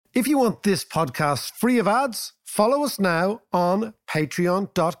If you want this podcast free of ads, follow us now on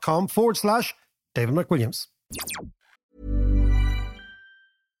patreon.com/David McWilliams.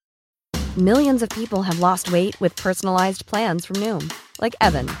 Millions of people have lost weight with personalized plans from Noom. Like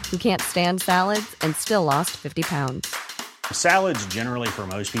Evan, who can't stand salads and still lost 50 pounds. Salads generally for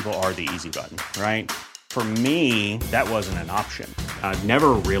most people are the easy button, right? For me, that wasn't an option. I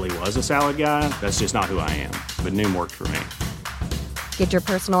never really was a salad guy. That's just not who I am. But Noom worked for me. Get your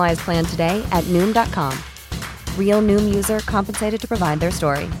personalized plan today at Noom.com. Real Noom user compensated to provide their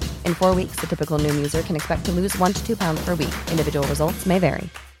story. In 4 weeks, the typical Noom user can expect to lose 1 to 2 pounds per week. Individual results may vary.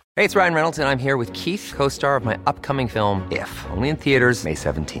 Hey, it's Ryan Reynolds, and I'm here with Keith, co-star of my upcoming film, If, only in theaters May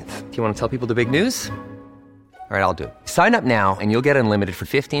 17th. Do you want to tell people the big news? All right, I'll do it. Sign up now and you'll get unlimited for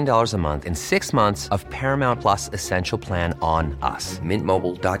 $15 a month and 6 months of Paramount Plus Essential Plan on us.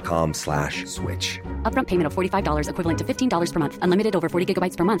 MintMobile.com/switch. Upfront payment of $45 equivalent to $15 per month. Unlimited over 40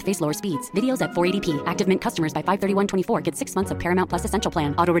 gigabytes per month. Face lower speeds. Videos at 480p. Active Mint customers by 531.24 get 6 months of Paramount Plus Essential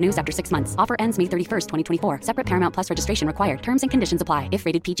Plan. Auto renews after 6 months. Offer ends May 31st, 2024. Separate Paramount Plus registration required. Terms and conditions apply if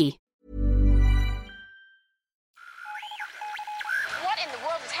rated PG. What in the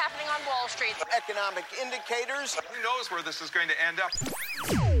world is happening on Wall Street? Economic indicators. Who knows where this is going to end up?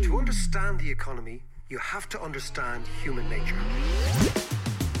 To understand the economy, you have to understand human nature.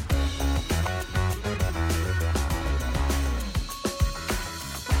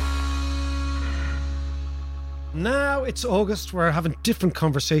 Now it's August. We're having different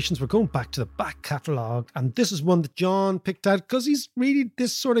conversations. We're going back to the back catalogue, and this is one that John picked out because he's really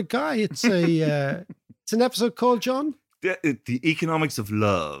this sort of guy. It's a it's an episode called, John, The Economics of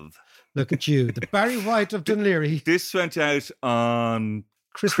Love. Look at you, the Barry White of Dunleary. This went out on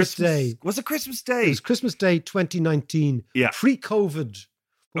Christmas Day. Was it Christmas Day? It was Christmas Day 2019. Yeah. Pre-COVID.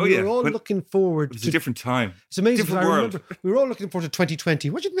 Oh, We yeah. were all When- looking forward It was to a different time. It's amazing. Different I world. remember we were all looking forward to 2020.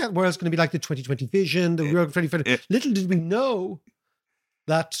 What do you think that world's going to be like? The 2020 vision, the world of 2020. Little did we know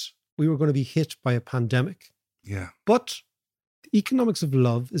that we were going to be hit by a pandemic. Yeah. But the economics of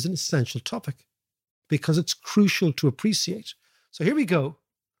love is an essential topic because it's crucial to appreciate. So here we go.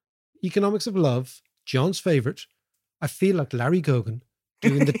 Economics of love, John's favorite. I feel like Larry Gogan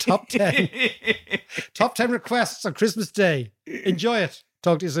doing the top 10 top 10 requests on Christmas Day. Enjoy it.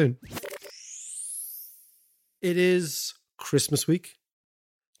 Talk to you soon. It is Christmas week.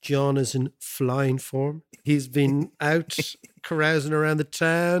 John is in flying form. He's been out carousing around the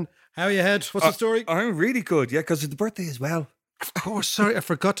town. How are you, Head? What's the story? I'm really good, yeah, because it's the birthday as well. Of course, sorry, I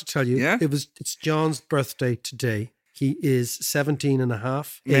forgot to tell you. Yeah? It's John's birthday today. He is 17 and a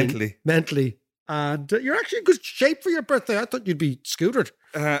half. Mentally. And you're actually in good shape for your birthday. I thought you'd be scootered.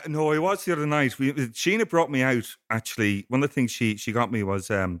 No, I was the other night. Sheena brought me out, actually. One of the things she got me was...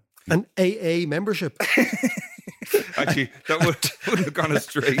 An AA membership. Actually, that would have gone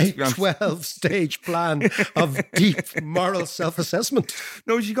astray. A 12-stage plan of deep moral self-assessment.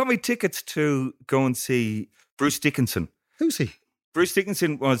 No, she got me tickets to go and see Bruce Dickinson. Who's he? Bruce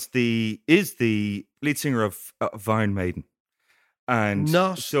Dickinson is the lead singer of Iron Maiden. And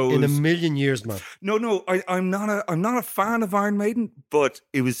Not in a million years, man. No, I'm not a fan of Iron Maiden, but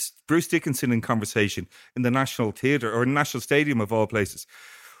it was Bruce Dickinson in conversation in the National Theatre or National Stadium of all places.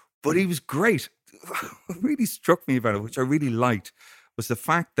 But he was great. What really struck me about it, which I really liked, was the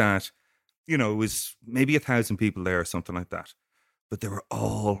fact that, it was maybe 1,000 people there or something like that. But they were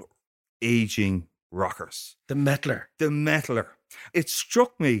all aging rockers. The metaler. It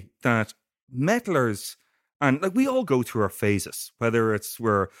struck me that metalers, and like we all go through our phases, whether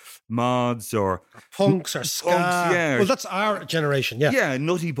we're mods or punks or ska. Yeah. Well, that's our generation, yeah. Yeah,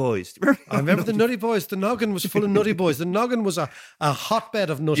 Nutty Boys. I remember the Nutty Boys. The Noggin was full of Nutty Boys. The Noggin was a hotbed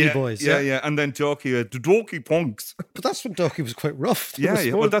of Nutty Boys. Yeah. And then the Dorky punks. But that's when Dorky was quite rough.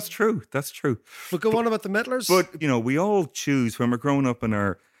 Yeah. Well, that's true. But go on about the metalers. But, we all choose, when we're growing up in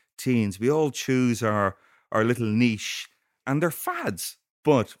our teens, we all choose our little niche, and they're fads.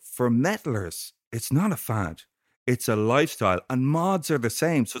 But for metalers, it's not a fad. It's a lifestyle. And mods are the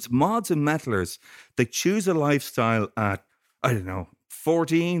same. So it's mods and metalers. They choose a lifestyle at,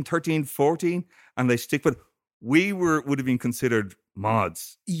 13, 14, and they stick with it. We would have been considered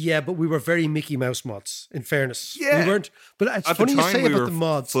mods. Yeah, but we were very Mickey Mouse mods, in fairness. Yeah. We weren't. But it's At funny the you time, say we about were the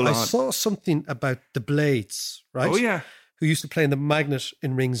mods. full I on. saw something about the Blades, right? Oh, yeah. Who used to play in the Magnet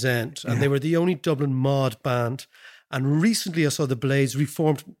in Ringsend. And they were the only Dublin mod band. And recently I saw the Blades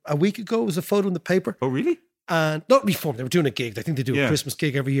reformed a week ago. It was a photo in the paper. Oh, really? And not reformed, they were doing a gig. I think they do a Christmas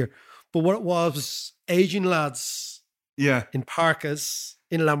gig every year. But what it was aging lads in parkas,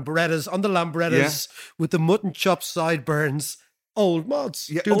 in Lambrettas, on the Lambrettas, with the mutton chop sideburns, old mods.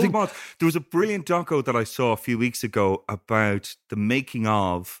 Yeah, Do you old think- mods. There was a brilliant doco that I saw a few weeks ago about the making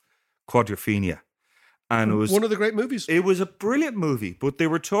of Quadrophenia. And it was one of the great movies. It was a brilliant movie, but they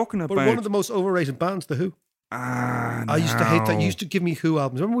were talking about But one of the most overrated bands, The Who. I used to hate that. You used to give me Who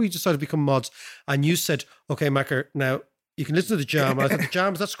albums. Remember we decided to become mods and you said, okay, Macker, now you can listen to the Jam. And I thought, the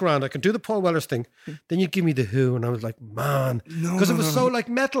Jams, that's grand. I can do the Paul Wellers thing. Then you'd give me The Who and I was like, man. Because it was so like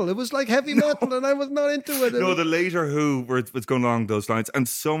metal. It was like heavy metal and I was not into it. No, the later Who was going along those lines. And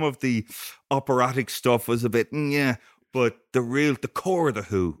some of the operatic stuff was a bit, yeah. But the core of The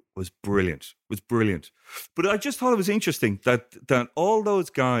Who was brilliant. But I just thought it was interesting that all those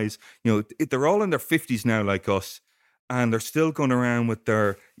guys, they're all in their 50s now like us, and they're still going around with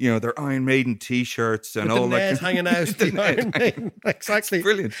their Iron Maiden T-shirts and with all the that. Ned hanging out, the Iron Maiden. Exactly. It's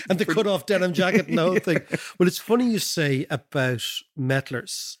brilliant. And the cut-off denim jacket and the whole thing. Well, it's funny you say about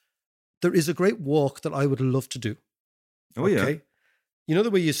metalers. There is a great walk that I would love to do. Oh, yeah. You know the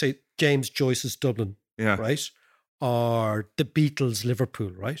way you say James Joyce's Dublin, Yeah. right? Or the Beatles'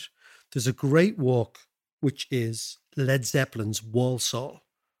 Liverpool, right? There's a great walk which is Led Zeppelin's Walsall.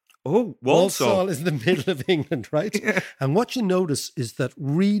 Oh, Walsall is in the middle of England, right? Yeah. And what you notice is that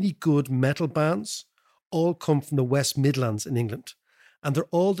really good metal bands all come from the West Midlands in England. And they're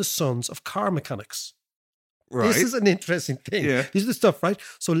all the sons of car mechanics. Right. This is an interesting thing. Yeah. These are the stuff, right?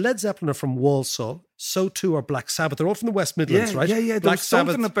 So Led Zeppelin are from Walsall. So too are Black Sabbath. They're all from the West Midlands, right? Yeah. Black There's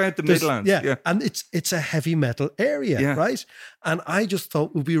something about the there's- Midlands. Yeah. And it's a heavy metal area, Yeah. right? And I just thought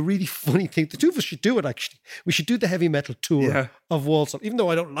it would be a really funny thing. The two of us should do it, actually. We should do the heavy metal tour Yeah. of Walsall, even though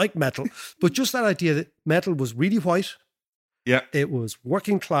I don't like metal. But just that idea that metal was really white. Yeah. It was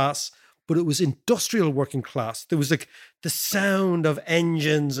working class, but it was industrial working class. There was like the sound of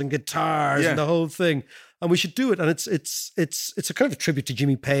engines and guitars Yeah. and the whole thing. And we should do it. And it's a kind of a tribute to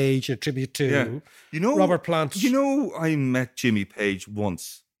Jimmy Page and a tribute to Robert Plant. I met Jimmy Page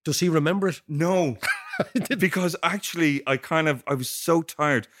once. Does he remember it? No, because actually I was so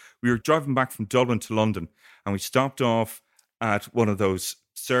tired. We were driving back from Dublin to London and we stopped off at one of those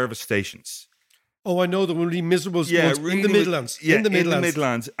service stations. Oh, I know the really miserable ones really in the Midlands. Yeah, in the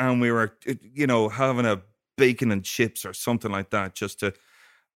Midlands. And we were, having a bacon and chips or something like that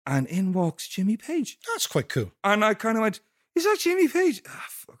and in walks Jimmy Page. That's quite cool. And I kind of went, is that Jimmy Page? Ah,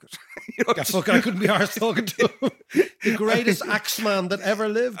 fuck it. Yeah, fuck it, I couldn't be arsed talking to him. The greatest axeman that ever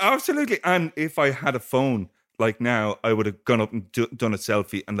lived. Absolutely. And if I had a phone like now, I would have gone up and done a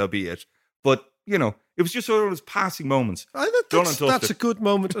selfie and that'll be it. But, it was just one of those passing moments. That's a good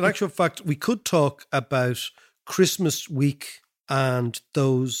moment. In actual fact, we could talk about Christmas week and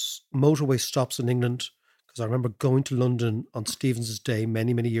those motorway stops in England. Because I remember going to London on Stevens's Day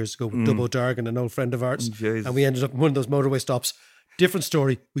many, many years ago with Dubbo Dargan, an old friend of ours. Jesus. And we ended up in one of those motorway stops. Different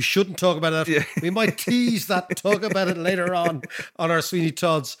story. We shouldn't talk about that. Yeah. We might tease that and talk about it later on our Sweeney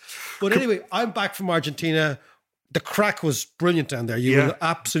Todds. But anyway, I'm back from Argentina. The crack was brilliant down there. You will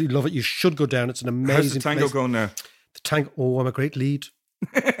absolutely love it. You should go down. It's an amazing How's the tango place. going now? The tango. Oh, I'm a great lead.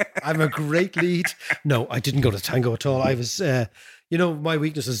 I'm a great lead. No, I didn't go to tango at all. I was, my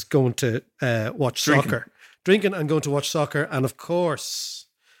weakness is going to watch soccer. Drinking and going to watch soccer. And of course,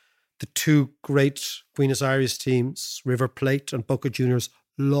 the two great Buenos Aires teams, River Plate and Boca Juniors,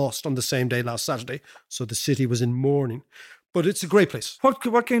 lost on the same day last Saturday. So the city was in mourning. But it's a great place.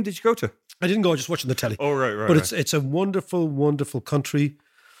 What game did you go to? I didn't go, just watching the telly. Oh, right. But it's a wonderful, wonderful country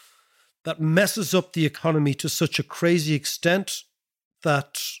that messes up the economy to such a crazy extent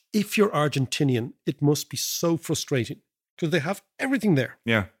that if you're Argentinian, it must be so frustrating because they have everything there.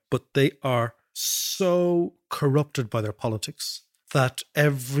 Yeah. But they are so corrupted by their politics that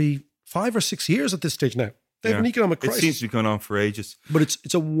every 5 or 6 years at this stage now, they have an economic crisis. It seems to be going on for ages. But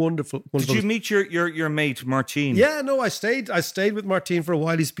it's a wonderful, wonderful. Did you meet your mate, Martin? Yeah, no, I stayed with Martin for a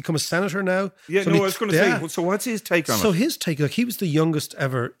while. He's become a senator now. Yeah, So I was going to say, so what's his take on it? So his take, he was the youngest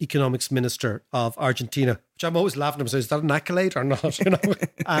ever economics minister of Argentina, which I'm always laughing at him saying, is that an accolade or not?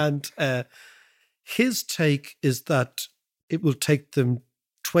 And his take is that it will take them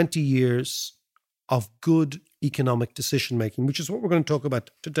 20 years of good economic decision making, which is what we're going to talk about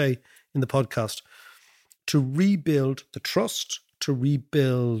today in the podcast, to rebuild the trust, to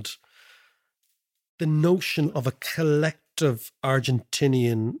rebuild the notion of a collective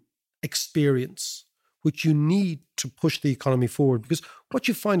Argentinian experience, which you need to push the economy forward. Because what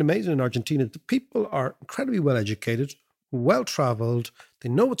you find amazing in Argentina, the people are incredibly well educated, well traveled, they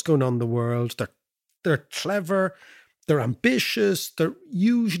know what's going on in the world, they're clever, they're ambitious, they're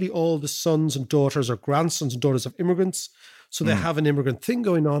usually all the sons and daughters or grandsons and daughters of immigrants. So they have an immigrant thing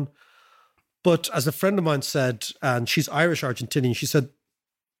going on. But as a friend of mine said, and she's Irish Argentinian, she said,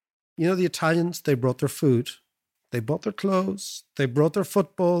 the Italians, they brought their food. They brought their clothes, they brought their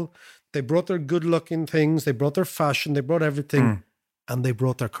football, they brought their good-looking things, they brought their fashion, they brought everything, and they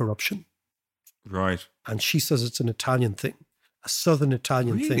brought their corruption. Right. And she says it's an Italian thing, a Southern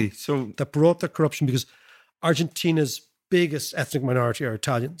Italian thing So that brought their corruption, because Argentina's biggest ethnic minority are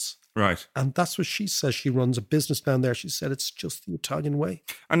Italians. right. And that's what she says. She runs a business down there. She said it's just the Italian way.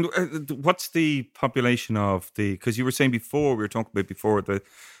 And what's the population of because you were saying before, we were talking about before,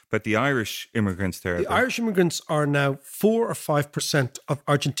 about the Irish immigrants there. The Irish immigrants are now 4 or 5% of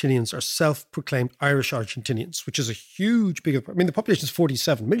Argentinians are self-proclaimed Irish Argentinians, which is a huge, big. I mean, the population is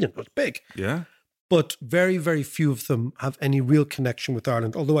 47 million. It's big. Yeah. But very, very few of them have any real connection with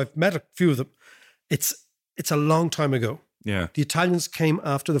Ireland. Although I've met a few of them, it's a long time ago. Yeah. The Italians came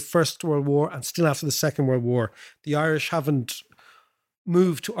after the First World War and still after the Second World War. The Irish haven't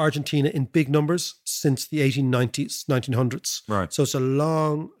moved to Argentina in big numbers since the 1890s, 1900s. Right. So it's a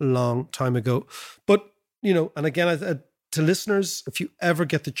long, long time ago. But, you know, and again, to listeners, if you ever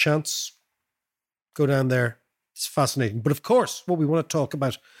get the chance, go down there. It's fascinating. But of course, what we want to talk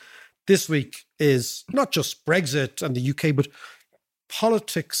about this week is not just Brexit and the UK, but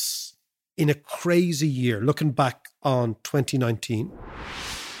politics in a crazy year, looking back on 2019.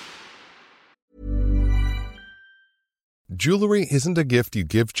 Jewelry isn't a gift you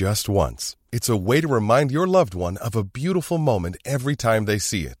give just once. It's a way to remind your loved one of a beautiful moment every time they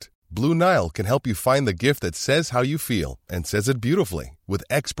see it. Blue Nile can help you find the gift that says how you feel and says it beautifully, with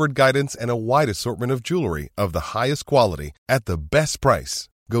expert guidance and a wide assortment of jewelry of the highest quality at the best price.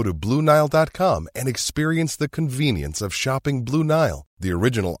 Go to BlueNile.com and experience the convenience of shopping Blue Nile, the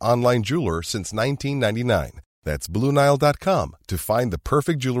original online jeweler since 1999. That's BlueNile.com to find the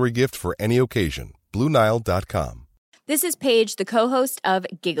perfect jewelry gift for any occasion. BlueNile.com. This is Paige, the co-host of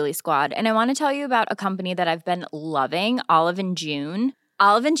Giggly Squad, and I want to tell you about a company that I've been loving, Olive & June.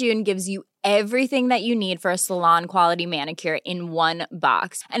 Olive & June gives you everything that you need for a salon-quality manicure in one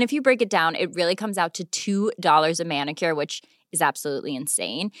box. And if you break it down, it really comes out to $2 a manicure, which is absolutely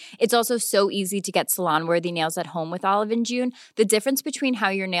insane. It's also so easy to get salon-worthy nails at home with Olive & June. The difference between how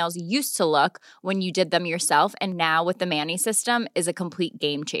your nails used to look when you did them yourself and now with the Mani system is a complete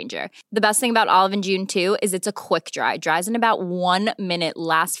game changer. The best thing about Olive & June, too, is it's a quick dry. Dries in about 1 minute,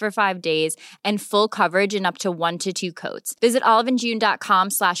 lasts for 5 days, and full coverage in up to 1 to 2 coats. Visit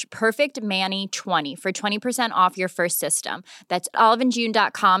oliveandjune.com/perfectmani20 for 20% off your first system. That's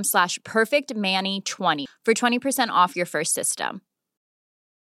oliveandjune.com/perfectmani20 for 20% off your first system.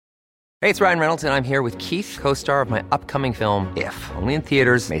 Hey, it's Ryan Reynolds, and I'm here with Keith, co-star of my upcoming film, If, only in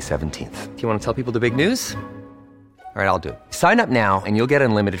theaters May 17th. Do you want to tell people the big news? All right, I'll do it. Sign up now and you'll get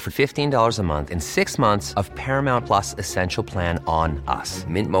unlimited for $15 a month and 6 months of Paramount Plus Essential Plan on us.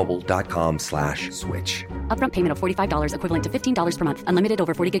 MintMobile.com/switch. Upfront payment of $45 equivalent to $15 per month. Unlimited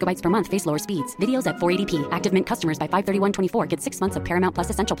over 40 gigabytes per month. Face lower speeds. Videos at 480p. Active Mint customers by 531.24 get 6 months of Paramount Plus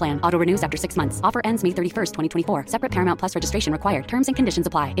Essential Plan. Auto renews after 6 months. Offer ends May 31st, 2024. Separate Paramount Plus registration required. Terms and conditions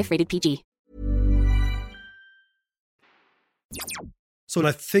apply if rated PG. So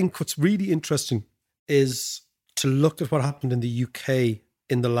I think what's really interesting is to look at what happened in the UK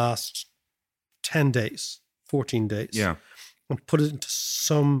in the last 10 days, 14 days. Yeah. And put it into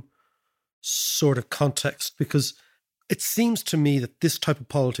some sort of context, because it seems to me that this type of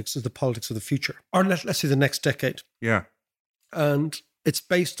politics is the politics of the future, or let's say the next decade. Yeah. And it's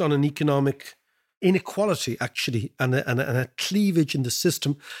based on an economic inequality, actually, and a cleavage in the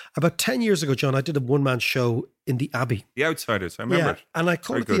system. About 10 years ago, John, I did a one-man show in the Abbey. The Outsiders, I remember it. And I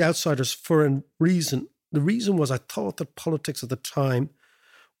called it The Outsiders for a reason. The reason was I thought that politics at the time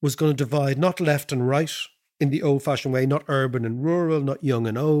was going to divide not left and right in the old-fashioned way, not urban and rural, not young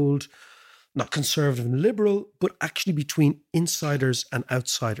and old, not conservative and liberal, but actually between insiders and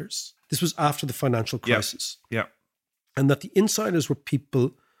outsiders. This was after the financial crisis. Yeah. And that the insiders were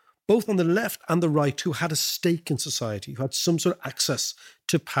people, both on the left and the right, who had a stake in society, who had some sort of access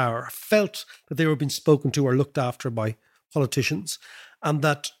to power, felt that they were being spoken to or looked after by politicians, and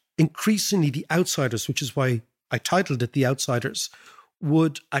that increasingly the outsiders, which is why I titled it The Outsiders,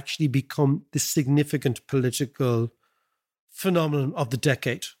 would actually become the significant political phenomenon of the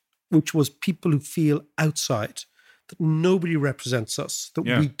decade, which was people who feel outside, that nobody represents us, that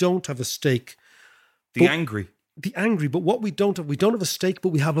we don't have a stake. The angry, but what we don't have a stake, but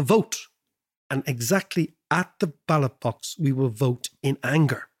we have a vote. And exactly at the ballot box, we will vote in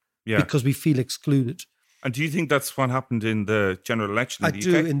anger because we feel excluded. And do you think that's what happened in the general election in the UK?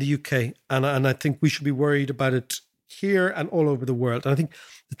 I do, in the UK. And I think we should be worried about it here and all over the world. And I think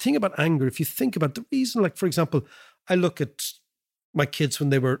the thing about anger, if you think about the reason, like, for example, I look at my kids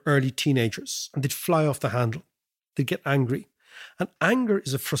when they were early teenagers and they'd fly off the handle. They'd get angry. And anger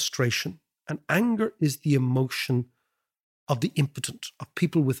is a frustration. And anger is the emotion of the impotent, of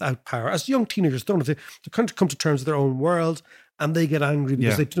people without power. As young teenagers, don't they kind of come to terms with their own world and they get angry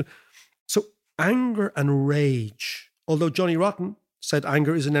because they do. So anger and rage, although Johnny Rotten said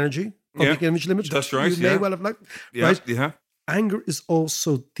anger is an energy, public image limit. That's right. You may well have liked, right? Yeah. Anger is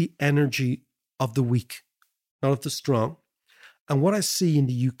also the energy of the weak, not of the strong. And what I see in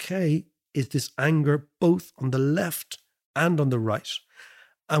the UK is this anger both on the left and on the right.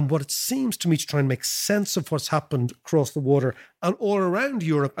 And what it seems to me to try and make sense of what's happened across the water and all around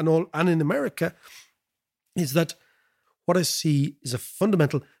Europe and in America is that what I see is a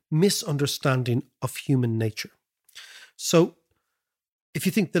fundamental misunderstanding of human nature. So if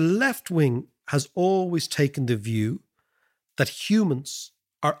you think the left wing has always taken the view that humans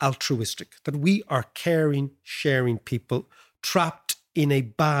are altruistic, that we are caring, sharing people trapped in a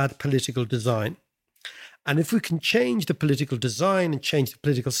bad political design. And if we can change the political design and change the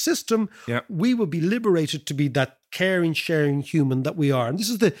political system, we will be liberated to be that caring, sharing human that we are. And this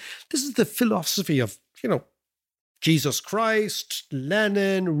is the philosophy of, Jesus Christ,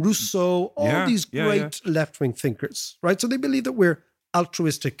 Lenin, Rousseau, all these great left-wing thinkers, right? So they believe that we're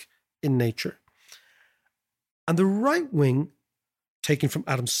altruistic in nature. And the right wing, taken from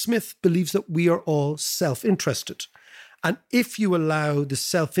Adam Smith, believes that we are all self-interested. And if you allow the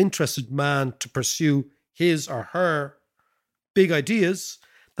self-interested man to pursue his or her big ideas,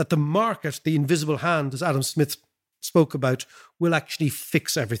 that the market, the invisible hand, as Adam Smith spoke about, will actually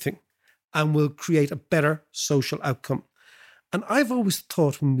fix everything and will create a better social outcome. And I've always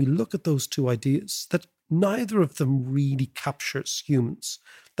thought when we look at those two ideas that neither of them really captures humans,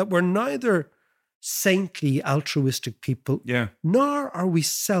 that we're neither saintly, altruistic people, nor are we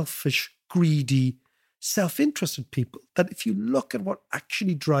selfish, greedy, self-interested people. That if you look at what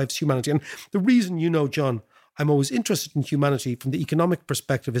actually drives humanity, and the reason, John, I'm always interested in humanity from the economic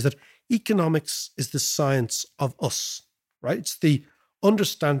perspective is that economics is the science of us, right? It's the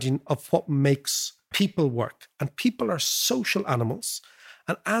understanding of what makes people work. And people are social animals.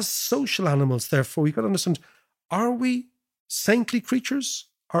 And as social animals, therefore, you've got to understand, are we saintly creatures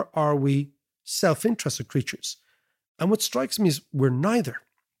or are we self-interested creatures? And what strikes me is we're neither.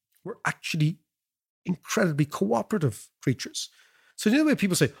 We're actually incredibly cooperative creatures. So the way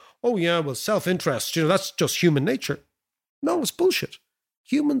people say, oh yeah, well, self-interest, that's just human nature. No, it's bullshit.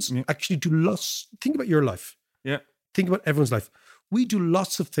 Humans actually do lots. Think about your life. Yeah. Think about everyone's life. We do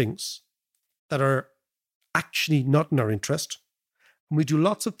lots of things that are actually not in our interest. And we do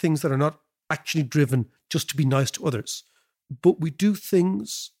lots of things that are not actually driven just to be nice to others. But we do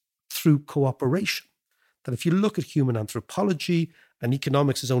things through cooperation. That if you look at human anthropology, and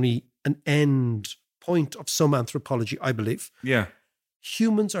economics is only an end point of some anthropology, I believe. Yeah.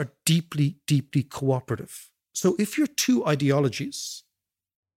 Humans are deeply, deeply cooperative. So if your two ideologies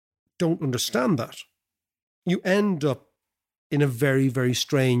don't understand that, you end up in a very, very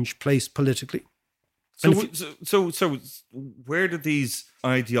strange place politically. So where do these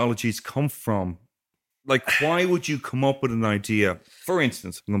ideologies come from? Like, why would you come up with an idea? For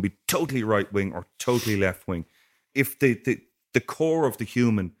instance, I'm going to be totally right-wing or totally left-wing. If the core of the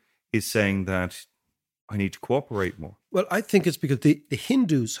human is saying that I need to cooperate more. Well, I think it's because the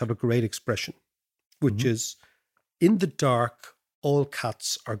Hindus have a great expression, which is, in the dark, all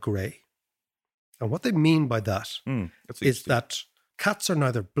cats are grey. And what they mean by that is that cats are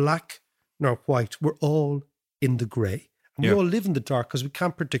neither black nor white. We're all in the grey. And we all live in the dark because we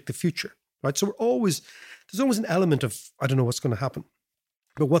can't predict the future, right? So there's always an element of, I don't know what's going to happen.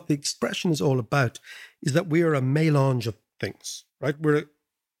 But what the expression is all about is that we are a melange of things, right?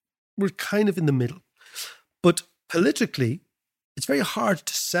 We're kind of in the middle. But politically, it's very hard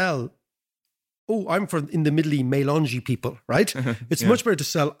to sell, I'm in the middle-y melange people, right? It's much better to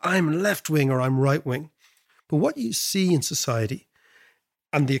sell, I'm left-wing or I'm right-wing. But what you see in society,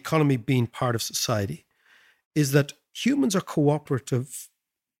 and the economy being part of society, is that humans are cooperative,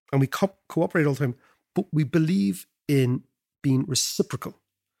 and we cooperate all the time, but we believe in being reciprocal.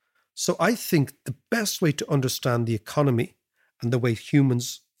 So I think the best way to understand the economy and the way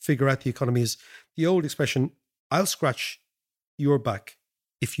humans figure out the economy is the old expression, I'll scratch your back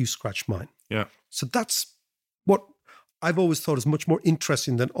if you scratch mine. Yeah. So that's what I've always thought is much more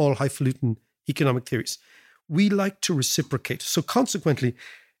interesting than all highfalutin economic theories. We like to reciprocate. So consequently,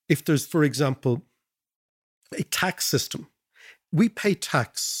 if there's, for example, a tax system, we pay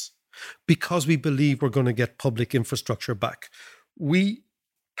tax because we believe we're going to get public infrastructure back. We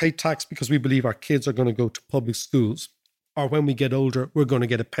pay tax because we believe our kids are going to go to public schools, or when we get older, we're going to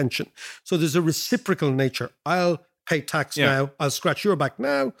get a pension. So there's a reciprocal nature. I'll pay tax now, I'll scratch your back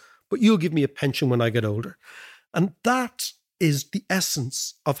now, but you'll give me a pension when I get older. And that is the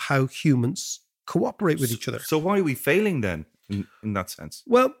essence of how humans cooperate with each other. So why are we failing then in that sense?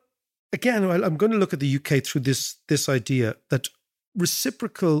 Well, again, I'm going to look at the UK through this idea that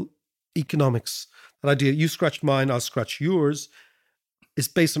reciprocal economics, that idea, you scratch mine, I'll scratch yours, is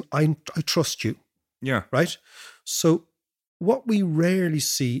based on I trust you. Yeah. Right? So what we rarely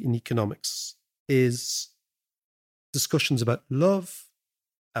see in economics is discussions about love,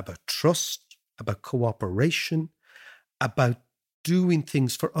 about trust, about cooperation, about doing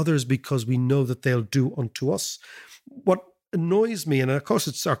things for others because we know that they'll do unto us. What annoys me, and of course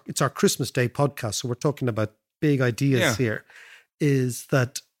it's our Christmas Day podcast, so we're talking about big ideas here, is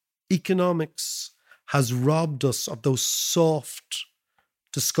that economics has robbed us of those soft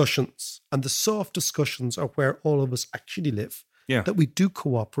discussions. And the soft discussions are where all of us actually live, that we do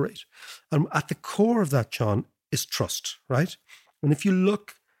cooperate. And at the core of that, John, is trust, right? And if you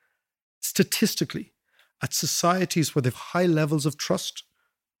look statistically at societies where they have high levels of trust,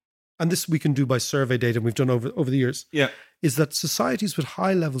 and this we can do by survey data, and we've done over the years, is that societies with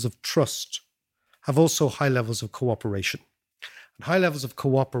high levels of trust have also high levels of cooperation. And high levels of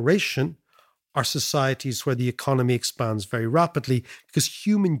cooperation are societies where the economy expands very rapidly because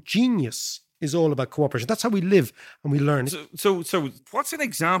human genius is all about cooperation. That's how we live and we learn. So what's an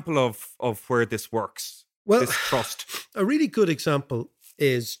example of where this works? Well, this trust. A really good example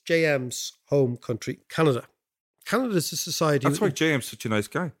is JM's home country, Canada. Canada is a society. That's why JM's such a nice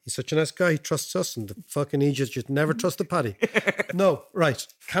guy. He's such a nice guy. He trusts us, and the fucking Egypt just never trust the paddy. No, right.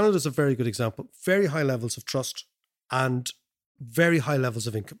 Canada's a very good example. Very high levels of trust and very high levels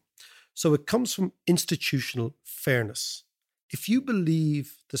of income. So it comes from institutional fairness. If you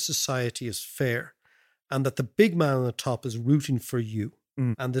believe the society is fair and that the big man on the top is rooting for you,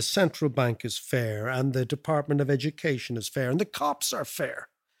 and the central bank is fair, and the Department of Education is fair, and the cops are fair,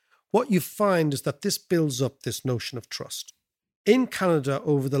 what you find is that this builds up this notion of trust. In Canada,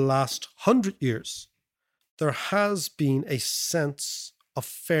 over the last 100 years, there has been a sense of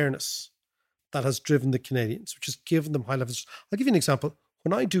fairness that has driven the Canadians, which has given them high levels. I'll give you an example.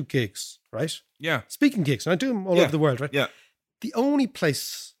 When I do gigs, right? Yeah. Speaking gigs, and I do them all over the world, right? Yeah. The only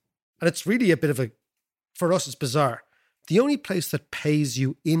place, and it's really a bit of a, for us, it's bizarre. The only place that pays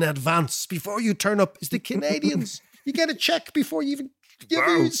you in advance before you turn up is the Canadians. You get a check before you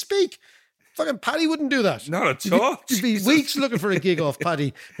even speak. Fucking Paddy wouldn't do that. Not at all. You'd be weeks looking for a gig off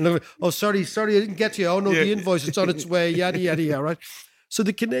Paddy. And look, sorry, I didn't get to you. Oh, no, the invoice, it's on its way, yada, yada, yada, right? So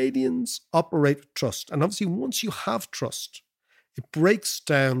the Canadians operate with trust. And obviously, once you have trust, it breaks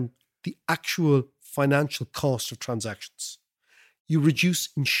down the actual financial cost of transactions. You reduce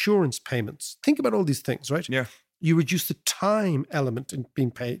insurance payments. Think about all these things, right? Yeah. You reduce the time element in being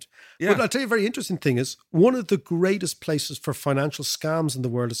paid. Yeah. But I'll tell you a very interesting thing is one of the greatest places for financial scams in the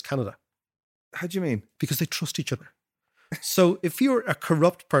world is Canada. How do you mean? Because they trust each other. So if you're a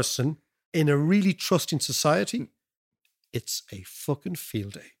corrupt person in a really trusting society, it's a fucking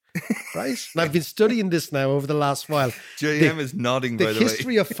field day. Right? And I've been studying this now over the last while. JM is nodding, by the way. The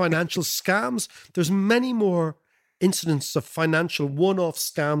history of financial scams, there's many more incidents of financial one-off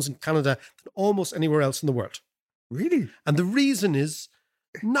scams in Canada than almost anywhere else in the world. Really? And the reason is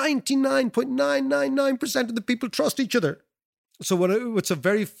 99.999% of the people trust each other. So what's a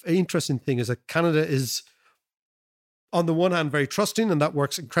very interesting thing is that Canada is, on the one hand, very trusting, and that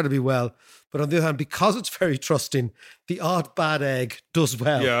works incredibly well. But on the other hand, because it's very trusting, the odd bad egg does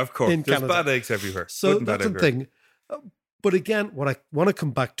well. Yeah, of course. There's Canada. Bad eggs everywhere. So that's the thing. But again, what I want to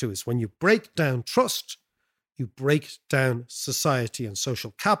come back to is when you break down trust, you break down society and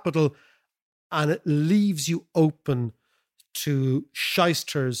social capital, and it leaves you open to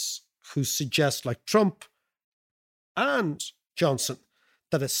shysters who suggest, like Trump and Johnson,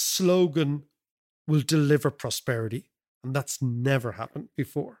 that a slogan will deliver prosperity. And that's never happened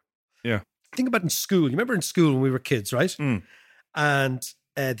before. Yeah. Think about in school. You remember in school when we were kids, right? And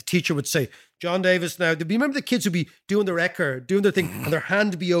the teacher would say, John Davis now, you remember the kids would be doing their Ecker, doing their thing, and their hand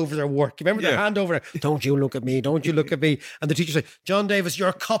would be over their work. You remember their hand over it? Don't you look at me, don't you look at me. And the teacher would say, John Davis,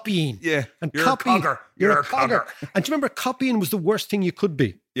 you're copying. Yeah. And you're copying, a cogger. You're a cogger. And do you remember copying was the worst thing you could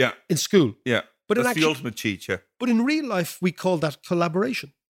be? Yeah. In school. Yeah. But that's the ultimate cheat, yeah. But in real life, we call that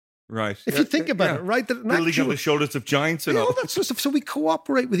collaboration. Right. If you think about it, right? That building on the shoulders of giants and all that sort of stuff. So we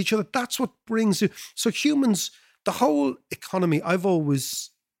cooperate with each other. That's what brings it. So humans, the whole economy, I've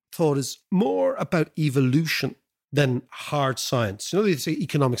always thought is more about evolution than hard science. You know, they say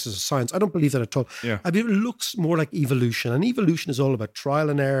economics is a science. I don't believe that at all. Yeah. I mean, it looks more like evolution. And evolution is all about trial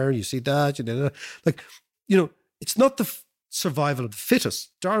and error. You see that, you know, like, you know, it's not the survival of the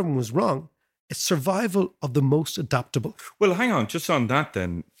fittest. Darwin was wrong. It's survival of the most adaptable. Well, hang on, just on that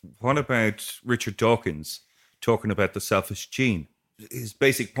then. What about Richard Dawkins? talking about the selfish gene. His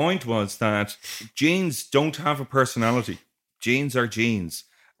basic point was that genes don't have a personality. Genes are genes,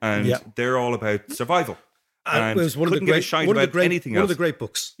 and they're all about survival. And it was one of the great, anything else. One of the great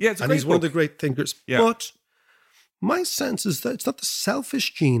books. Yeah, it's a and great he's book. one of the great thinkers. Yeah. But my sense is that it's not the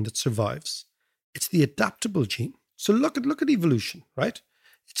selfish gene that survives; it's the adaptable gene. So look at evolution, right?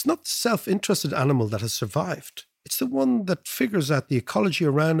 It's not the self-interested animal that has survived. It's the one that figures out the ecology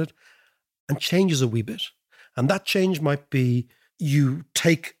around it and changes a wee bit. And that change might be you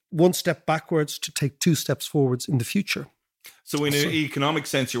take one step backwards to take two steps forwards in the future. So in an economic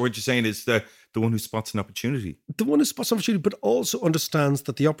sense, what you're saying is the one who spots an opportunity. The one who spots an opportunity, but also understands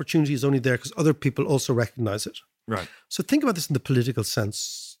that the opportunity is only there because other people also recognize it. Right. So think about this in the political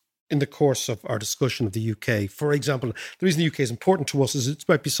sense. In the course of our discussion of the UK, for example, the reason the UK is important to us is it's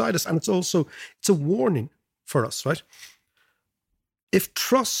right beside us, and it's a warning for us, right? If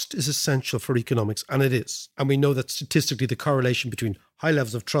trust is essential for economics, and it is, and we know that statistically the correlation between high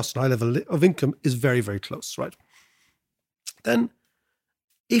levels of trust and high level of income is very, very close, right? Then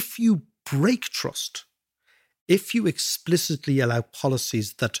if you break trust, if you explicitly allow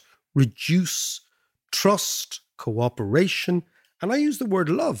policies that reduce trust, cooperation, and I use the word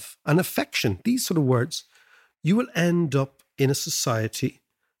love and affection, these sort of words, you will end up in a society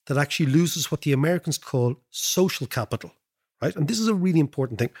that actually loses what the Americans call social capital, right? And this is a really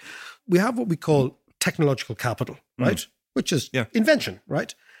important thing. We have what we call technological capital, right? Which is invention,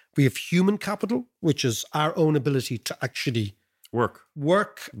 right? We have human capital, which is our own ability to actually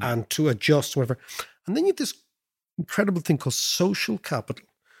work and to adjust, whatever. And then you have this incredible thing called social capital,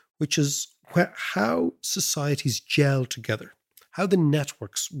 which is how societies gel together, how the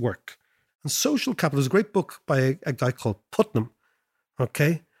networks work. And Social Capital is a great book by a guy called Putnam,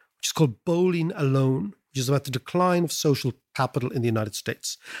 okay, which is called Bowling Alone, which is about the decline of social capital in the United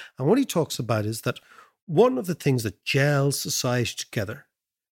States. And what he talks about is that one of the things that gels society together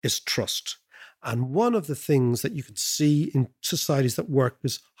is trust. And one of the things that you can see in societies that work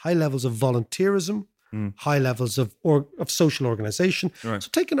is high levels of volunteerism, high levels of social organization. Right. So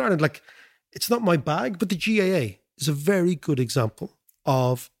take in Ireland, like, it's not my bag, but the GAA is a very good example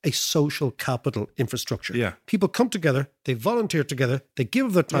of a social capital infrastructure. Yeah. People come together, they volunteer together, they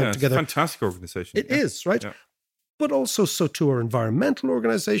give their time together. It's a fantastic organization. It is, right? Yeah. But also so too are environmental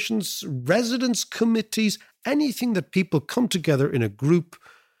organizations, residents committees, anything that people come together in a group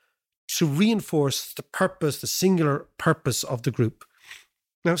to reinforce the purpose, the singular purpose of the group.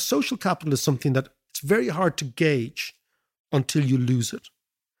 Now, social capital is something that it's very hard to gauge until you lose it.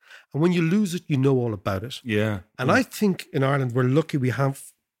 And when you lose it, you know all about it. Yeah. And I think in Ireland, we're lucky we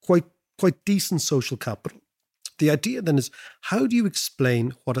have quite decent social capital. The idea then is, how do you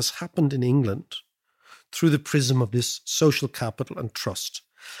explain what has happened in England through the prism of this social capital and trust?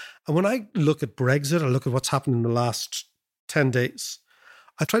 And when I look at Brexit, I look at what's happened in the last 10 days,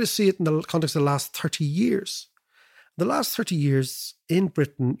 I try to see it in the context of the last 30 years. The last 30 years in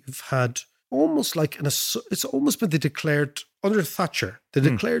Britain, you've had almost like it's almost been under Thatcher, the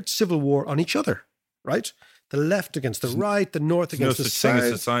declared civil war on each other, right? The left against the right, the north against the south. No such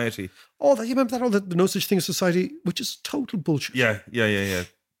thing as society. All that, you remember that? All the no such thing as society, which is total bullshit. Yeah.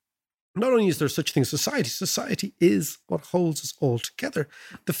 Not only is there such thing as society, society is what holds us all together.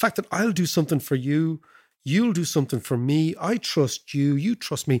 The fact that I'll do something for you, you'll do something for me, I trust you, you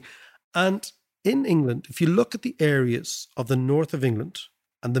trust me. And in England, if you look at the areas of the north of England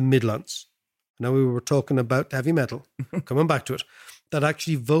and the Midlands, now we were talking about heavy metal, coming back to it, that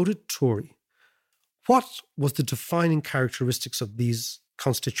actually voted Tory. What was the defining characteristics of these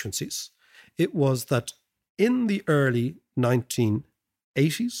constituencies? It was that in the early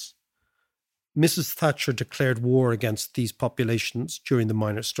 1980s, Mrs. Thatcher declared war against these populations during the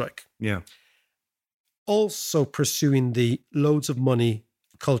miners' strike. Yeah. Also pursuing the loads of money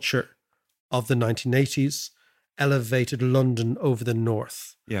culture of the 1980s, elevated London over the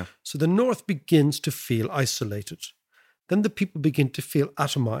north. Yeah. So the north begins to feel isolated. Then the people begin to feel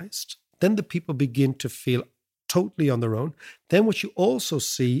atomized. Then the people begin to feel totally on their own. Then what you also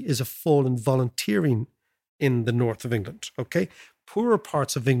see is a fall in volunteering in the north of England, okay? Poorer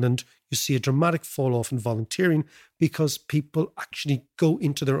parts of England, you see a dramatic fall off in volunteering because people actually go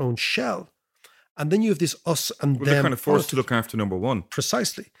into their own shell. And then you have this us and them. They're kind of forced to look after number one.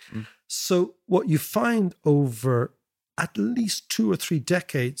 Precisely. So what you find over at least 2 or 3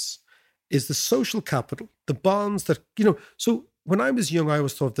 decades is the social capital, the bonds that, so when I was young, I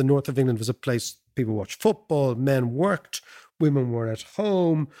always thought the north of England was a place people watched football, men worked, women were at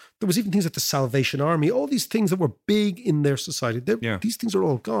home. There was even things like the Salvation Army, all these things that were big in their society. These things are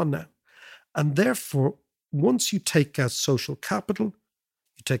all gone now. And therefore, once you take out social capital,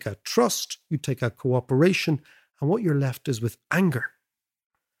 you take out trust, you take out cooperation, and what you're left is with anger.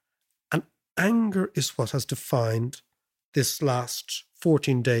 And anger is what has defined this last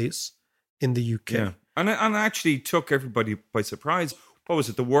 14 days in the UK. Yeah. And actually took everybody by surprise. What was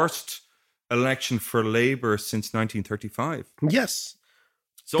it? The worst election for Labour since 1935. Yes.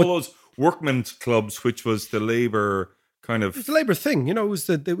 So all those workmen's clubs, which was the Labour kind of... It was the Labour thing, it was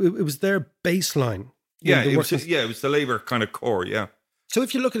their baseline. Yeah, it was the Labour kind of core, yeah. So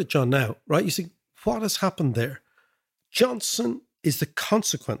if you look at it, John, now, right, you see what has happened there. Johnson is the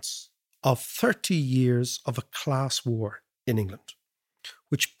consequence of 30 years of a class war in England,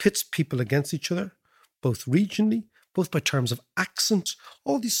 which pits people against each other, both regionally, both by terms of accent,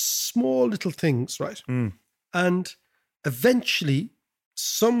 all these small little things, right? Mm. And eventually,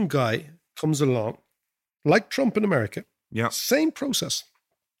 some guy comes along, like Trump in America, same process,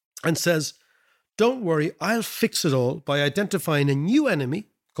 and says, don't worry, I'll fix it all by identifying a new enemy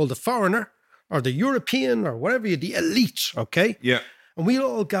called the foreigner or the European or whatever, the elite, okay? Yeah. And we'll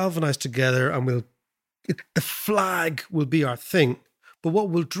all galvanize together and the flag will be our thing. But what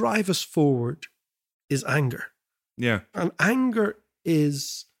will drive us forward is anger. Yeah. And anger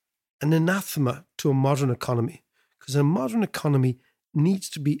is an anathema to a modern economy, because a modern economy needs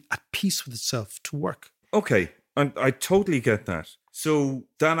to be at peace with itself to work. Okay, and I totally get that. So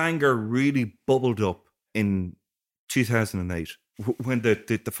that anger really bubbled up in 2008 when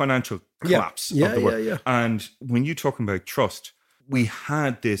the financial collapse of the world. Yeah. And when you're talking about trust, we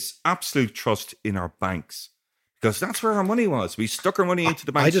had this absolute trust in our banks because that's where our money was. We stuck our money into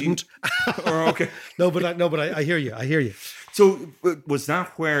the banks. I didn't. Okay. No, but I hear you. I hear you. So was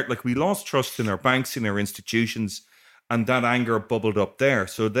that where, like, we lost trust in our banks, in our institutions, and that anger bubbled up there?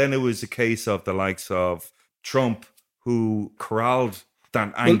 So then it was a case of the likes of Trump who corralled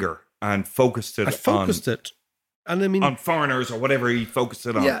that anger and focused it on foreigners or whatever he focused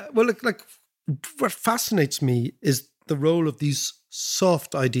it on. Yeah, well, like what fascinates me is the role of these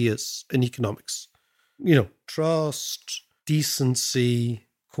soft ideas in economics. Trust, decency,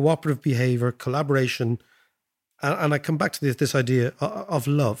 cooperative behavior, collaboration. And I come back to this idea of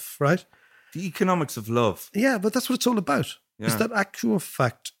love, right? The economics of love. Yeah, but that's what it's all about. Yeah. Is that actual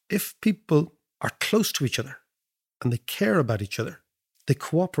fact, if people are close to each other and they care about each other, they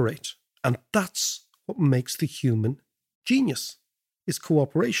cooperate. And that's what makes the human genius, is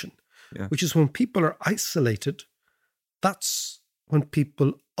cooperation. Yeah. Which is when people are isolated, that's when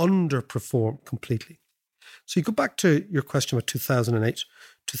people underperform completely. So you go back to your question about 2008.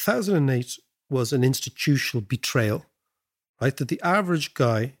 2008 was an institutional betrayal, right? That the average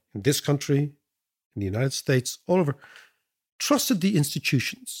guy in this country, in the United States, all over, trusted the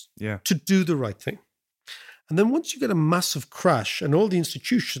institutions to do the right thing. And then once you get a massive crash and all the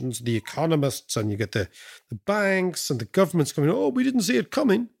institutions, the economists, and you get the banks and the governments coming, oh, we didn't see it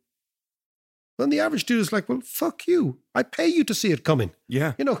coming. Then the average dude is like, well, fuck you. I pay you to see it coming.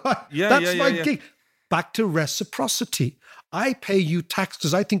 Yeah. That's my gig. Back to reciprocity. I pay you tax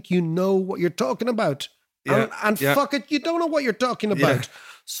because I think you know what you're talking about. And fuck it, you don't know what you're talking about. Yeah.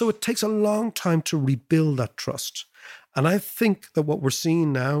 So it takes a long time to rebuild that trust. And I think that what we're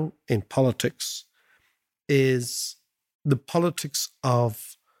seeing now in politics is the politics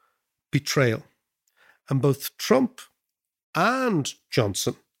of betrayal. And both Trump and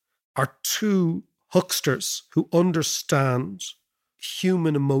Johnson are two hucksters who understand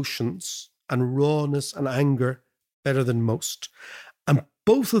human emotions and rawness and anger better than most. And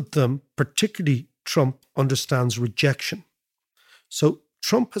both of them, particularly Trump, understands rejection. So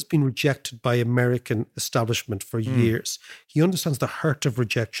Trump has been rejected by American establishment for years. He understands the hurt of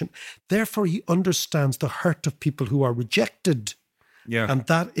rejection. Therefore, he understands the hurt of people who are rejected. Yeah. And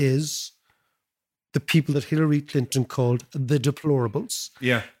that is the people that Hillary Clinton called the deplorables.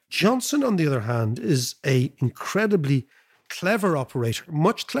 Yeah. Johnson, on the other hand, is an incredibly clever operator,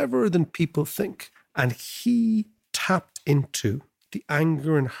 much cleverer than people think. And he tapped into the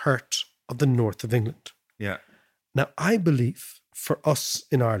anger and hurt of the north of England. Yeah. Now, I believe for us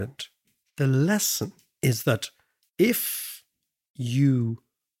in Ireland, the lesson is that if you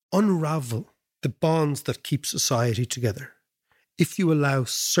unravel the bonds that keep society together, if you allow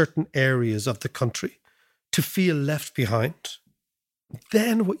certain areas of the country to feel left behind,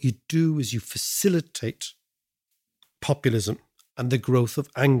 then what you do is you facilitate populism and the growth of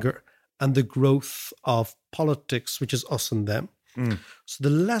anger and the growth of politics, which is us and them. So the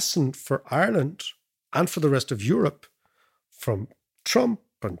lesson for Ireland and for the rest of Europe from Trump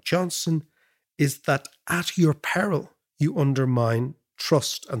and Johnson is that at your peril, you undermine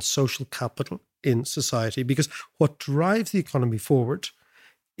trust and social capital in society, because what drives the economy forward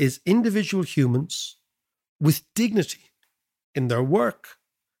is individual humans with dignity in their work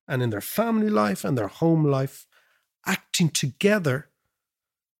and in their family life and their home life, acting together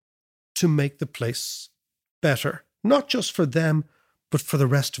to make the place better, not just for them, but for the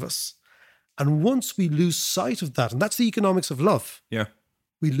rest of us. And once we lose sight of that, and that's the economics of love,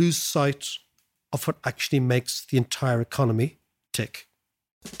 we lose sight of what actually makes the entire economy tick.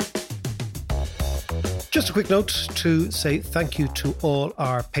 Just a quick note to say thank you to all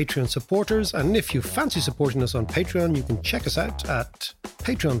our Patreon supporters. And if you fancy supporting us on Patreon, you can check us out at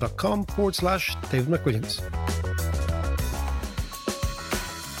patreon.com/David McWilliams.